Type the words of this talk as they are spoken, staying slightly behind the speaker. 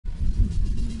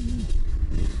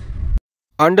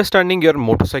Understanding your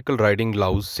motorcycle riding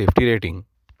gloves safety rating.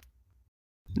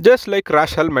 Just like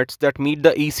crash helmets that meet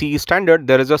the ECE standard,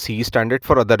 there is a CE standard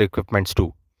for other equipments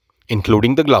too,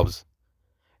 including the gloves.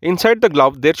 Inside the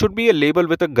glove, there should be a label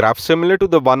with a graph similar to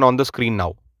the one on the screen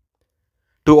now.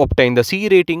 To obtain the CE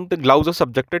rating, the gloves are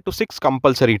subjected to 6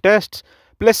 compulsory tests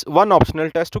plus 1 optional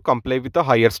test to comply with a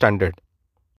higher standard.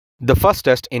 The first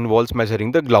test involves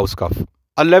measuring the gloves cuff.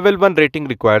 A level 1 rating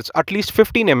requires at least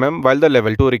 15 mm while the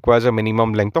level 2 requires a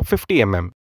minimum length of 50 mm.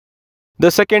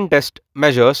 The second test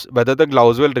measures whether the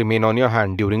gloves will remain on your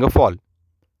hand during a fall.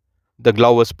 The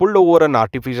glove is pulled over an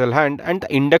artificial hand and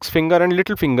the index finger and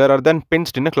little finger are then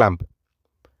pinched in a clamp.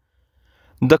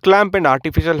 The clamp and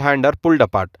artificial hand are pulled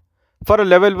apart. For a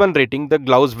level 1 rating, the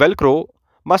glove's velcro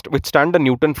must withstand a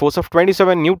Newton force of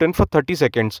 27 Newton for 30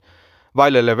 seconds,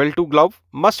 while a level 2 glove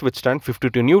must withstand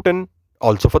 52 Newton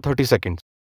also for 30 seconds.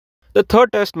 The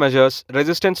third test measures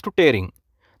resistance to tearing.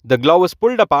 The glove is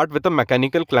pulled apart with a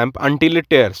mechanical clamp until it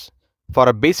tears. For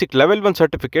a basic level 1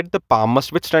 certificate, the palm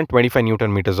must withstand 25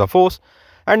 Newton meters of force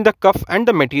and the cuff and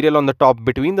the material on the top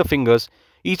between the fingers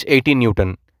each 18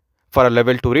 Newton. For a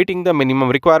level 2 rating, the minimum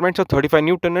requirements are 35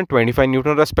 Newton and 25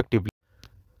 Newton respectively.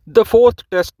 The fourth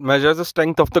test measures the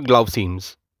strength of the glove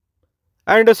seams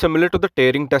and is similar to the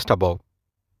tearing test above.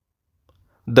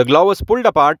 The glove is pulled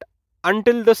apart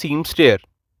until the seams tear.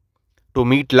 To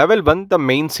meet level 1, the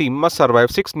main seam must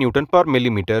survive 6 Newton per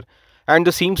millimeter and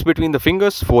the seams between the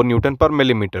fingers 4 Newton per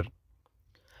millimeter.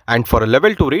 And for a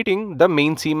level 2 rating, the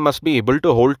main seam must be able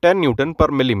to hold 10 Newton per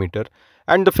millimeter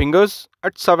and the fingers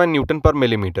at 7 Newton per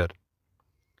millimeter.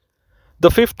 The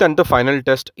fifth and the final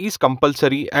test is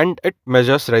compulsory and it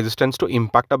measures resistance to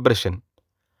impact abrasion.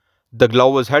 The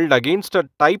glove is held against a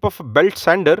type of belt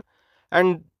sander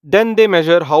and then they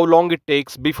measure how long it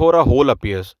takes before a hole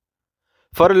appears.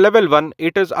 For a level 1,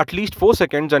 it is at least 4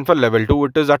 seconds and for level 2,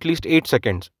 it is at least 8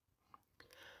 seconds.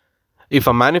 If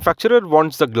a manufacturer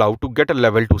wants the glove to get a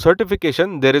level 2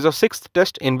 certification, there is a sixth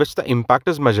test in which the impact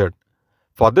is measured.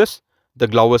 For this, the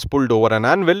glove is pulled over an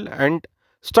anvil and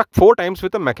struck 4 times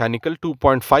with a mechanical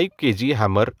 2.5 kg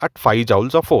hammer at 5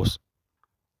 joules of force.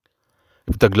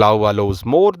 If the glove allows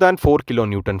more than 4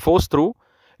 kN force through,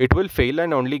 it will fail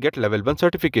and only get level 1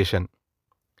 certification.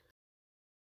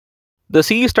 The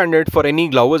CE standard for any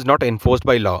glove is not enforced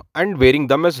by law and wearing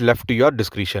them is left to your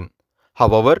discretion.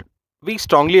 However, we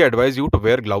strongly advise you to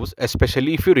wear gloves,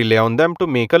 especially if you rely on them to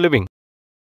make a living.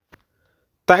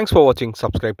 Thanks for watching.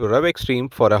 Subscribe to Rev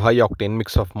Xtreme for a high octane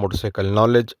mix of motorcycle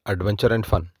knowledge, adventure and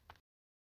fun.